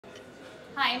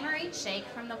Hi, I'm Sheikh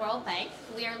from the World Bank.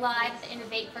 We are live at the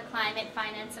Innovate for Climate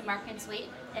Finance and Marketing Suite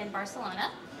in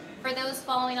Barcelona. For those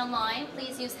following online,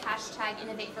 please use hashtag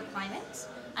Innovate for Climate.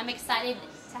 I'm excited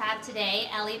to have today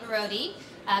Ellysar Baroudy,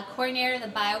 coordinator of the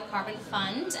BioCarbon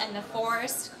Fund and the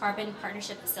Forest Carbon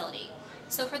Partnership Facility.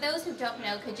 So for those who don't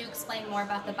know, could you explain more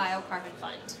about the BioCarbon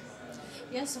Fund?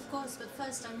 Yes, of course, but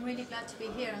first I'm really glad to be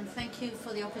here and thank you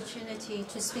for the opportunity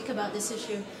to speak about this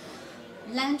issue.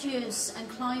 Land use and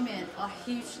climate are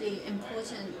hugely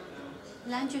important.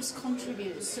 Land use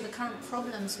contributes to the current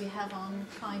problems we have on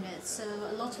climate, so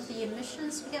a lot of the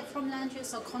emissions we get from land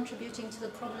use are contributing to the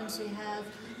problems we have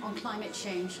on climate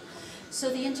change. So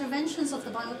the interventions of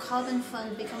the BioCarbon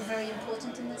Fund become very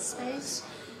important in this space.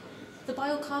 The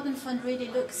BioCarbon Fund really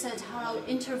looks at how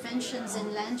interventions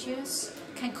in land use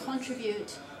can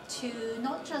contribute to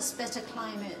not just better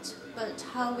climate, but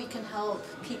how we can help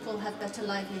people have better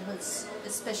livelihoods,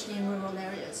 especially in rural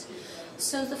areas.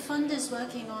 So the fund is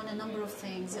working on a number of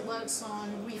things. It works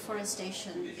on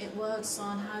reforestation. It works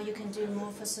on how you can do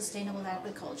more for sustainable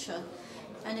agriculture.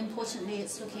 And importantly,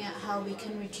 it's looking at how we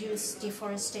can reduce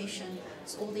deforestation.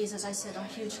 So all these, as I said, are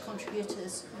huge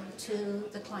contributors to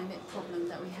the climate problem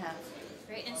that we have.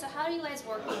 Great. And so how do you guys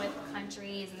work with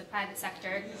countries and the private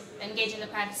sector, engaging the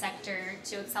private sector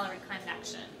to accelerate climate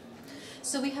action?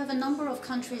 So we have a number of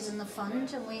countries in the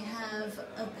fund, and we have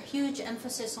a huge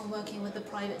emphasis on working with the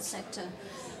private sector.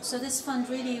 So this fund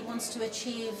really wants to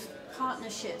achieve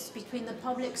partnerships between the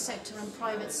public sector and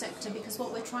private sector, because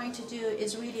what we're trying to do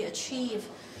is really achieve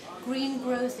green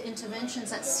growth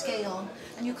interventions at scale,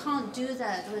 and you can't do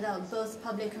that without both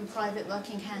public and private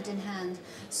working hand in hand.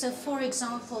 So for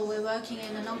example, we're working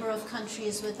in a number of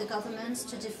countries with the governments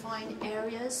to define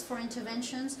areas for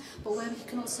interventions, but where we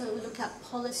can also look at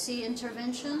policy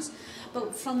interventions.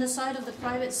 But from the side of the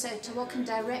private sector, what can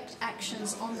direct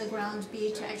actions on the ground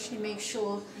be to actually make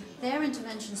sure their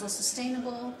interventions are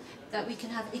sustainable, that we can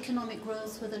have economic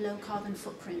growth with a low carbon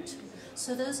footprint.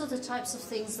 So those are the types of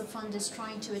things the fund is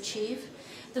trying to achieve.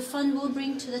 The fund will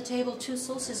bring to the table two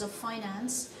sources of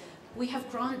finance. We have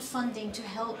grant funding to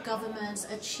help governments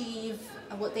achieve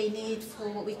what they need for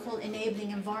what we call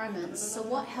enabling environments. So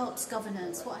what helps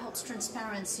governance, what helps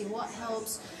transparency, what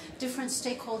helps different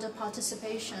stakeholder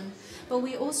participation. But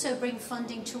we also bring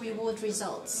funding to reward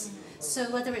results.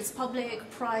 So whether it's public,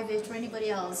 private, or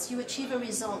anybody else, you achieve a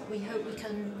result, we hope we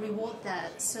can reward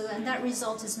that. So, and that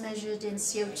result is measured in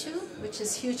CO2, which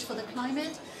is huge for the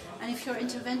climate. And if your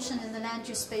intervention in the land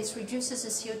use space reduces the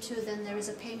CO2, then there is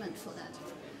a payment for that.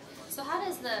 So how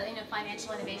does the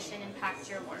financial innovation impact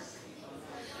your work?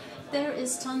 There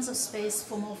is tons of space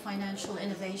for more financial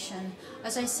innovation.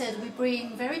 As I said, we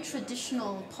bring very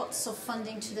traditional pots of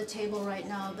funding to the table right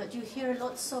now, but you hear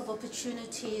lots of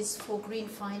opportunities for green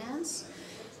finance.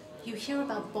 You hear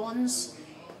about bonds,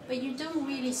 but you don't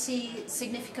really see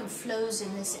significant flows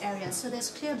in this area. So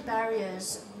there's clear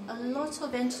barriers. A lot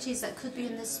of entities that could be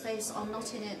in this space are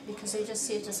not in it because they just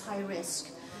see it as high risk.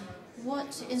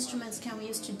 What instruments can we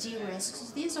use to de-risk?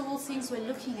 So these are all things we're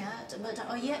looking at, but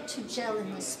are yet to gel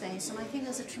in this space. And I think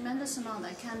there's a tremendous amount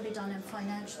that can be done in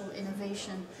financial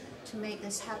innovation to make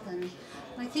this happen.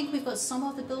 And I think we've got some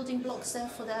of the building blocks there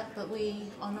for that, but we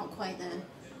are not quite there.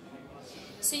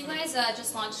 So you guys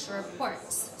just launched a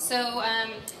report. So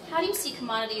how do you see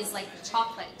commodities like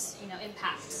chocolate,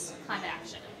 impact climate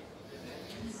action?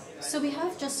 So we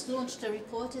have just launched a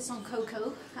report. It's on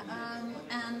cocoa,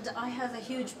 and I have a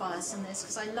huge bias in this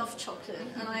because I love chocolate,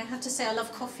 and I have to say I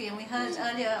love coffee, and we heard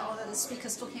earlier all the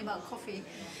speakers talking about coffee.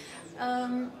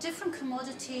 Different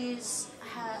commodities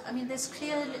there's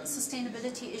clear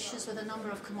sustainability issues with a number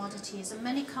of commodities, and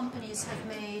many companies have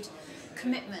made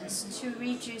commitments to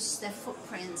reduce their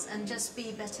footprints and just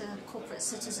be better corporate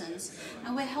citizens.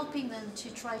 And we're helping them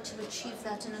to try to achieve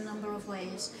that in a number of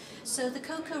ways. So the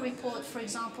cocoa report, for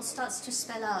example, starts to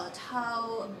spell out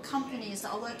how companies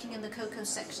that are working in the cocoa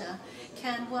sector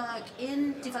can work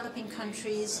in developing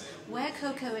countries where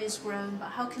cocoa is grown, but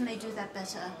how can they do that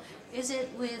better? Is it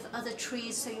with other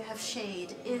trees so you have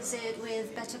shade? Is it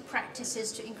with better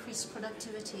practices to increase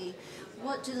productivity?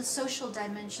 What do the social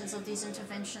dimensions of these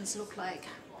interventions look like?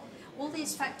 All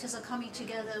these factors are coming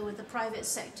together with the private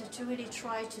sector to really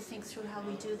try to think through how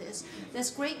we do this. There's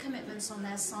great commitments on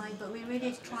their side, but we're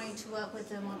really trying to work with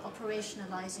them on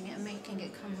operationalizing it and making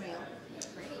it come real.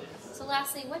 Great. So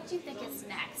lastly, what do you think is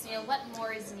next? What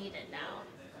more is needed now?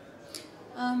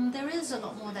 There is a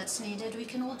lot more that's needed. We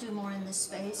can all do more in this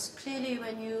space. Clearly,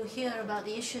 when you hear about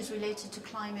the issues related to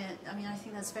climate, I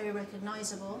think that's very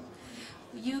recognizable.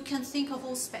 you can think of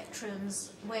all spectrums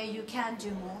where you can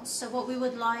do more. So what we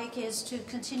would like is to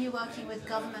continue working with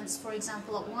governments, for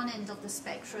example, at one end of the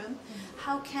spectrum.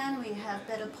 How can we have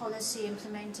better policy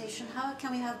implementation? How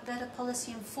can we have better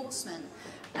policy enforcement?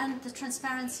 And the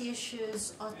transparency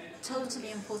issues are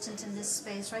totally important in this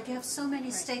space, right? You have so many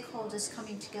stakeholders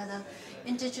coming together.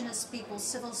 Indigenous people,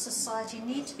 civil society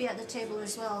need to be at the table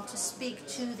as well to speak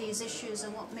to these issues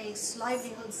and what makes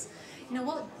livelihoods,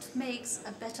 what makes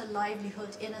a better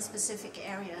livelihood in a specific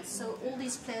area. So all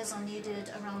these players are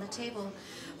needed around the table,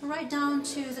 right down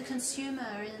to the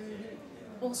consumer and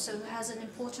also has an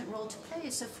important role to play.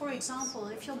 So for example,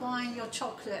 if you're buying your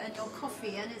chocolate and your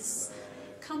coffee and it's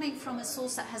coming from a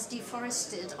source that has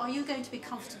deforested, are you going to be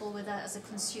comfortable with that as a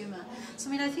consumer? So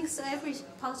I think so every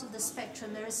part of the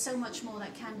spectrum there is so much more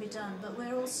that can be done, but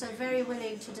we're also very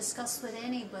willing to discuss with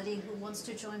anybody who wants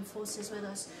to join forces with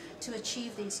us to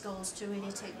achieve these goals, to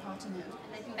really take part in it.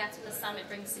 And I think that's what the summit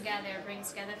brings together. It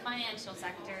brings together financial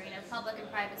sector, public and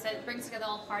private. So it brings together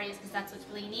all parties because that's what's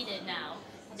really needed now,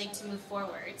 I think, to move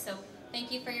forward. So thank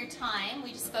you for your time.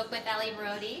 We just spoke with Ellysar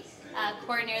Baroudy,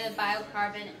 coordinator of the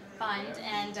BioCarbon Fund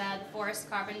and the Forest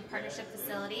Carbon Partnership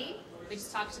Facility. We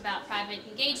just talked about private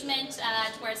engagement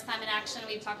towards climate action.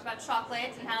 We've talked about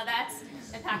chocolate and how that's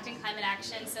impacting climate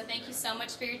action. So thank you so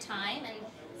much for your time, and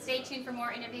stay tuned for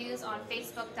more interviews on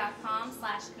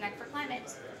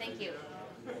facebook.com/connectforclimate. Thank you.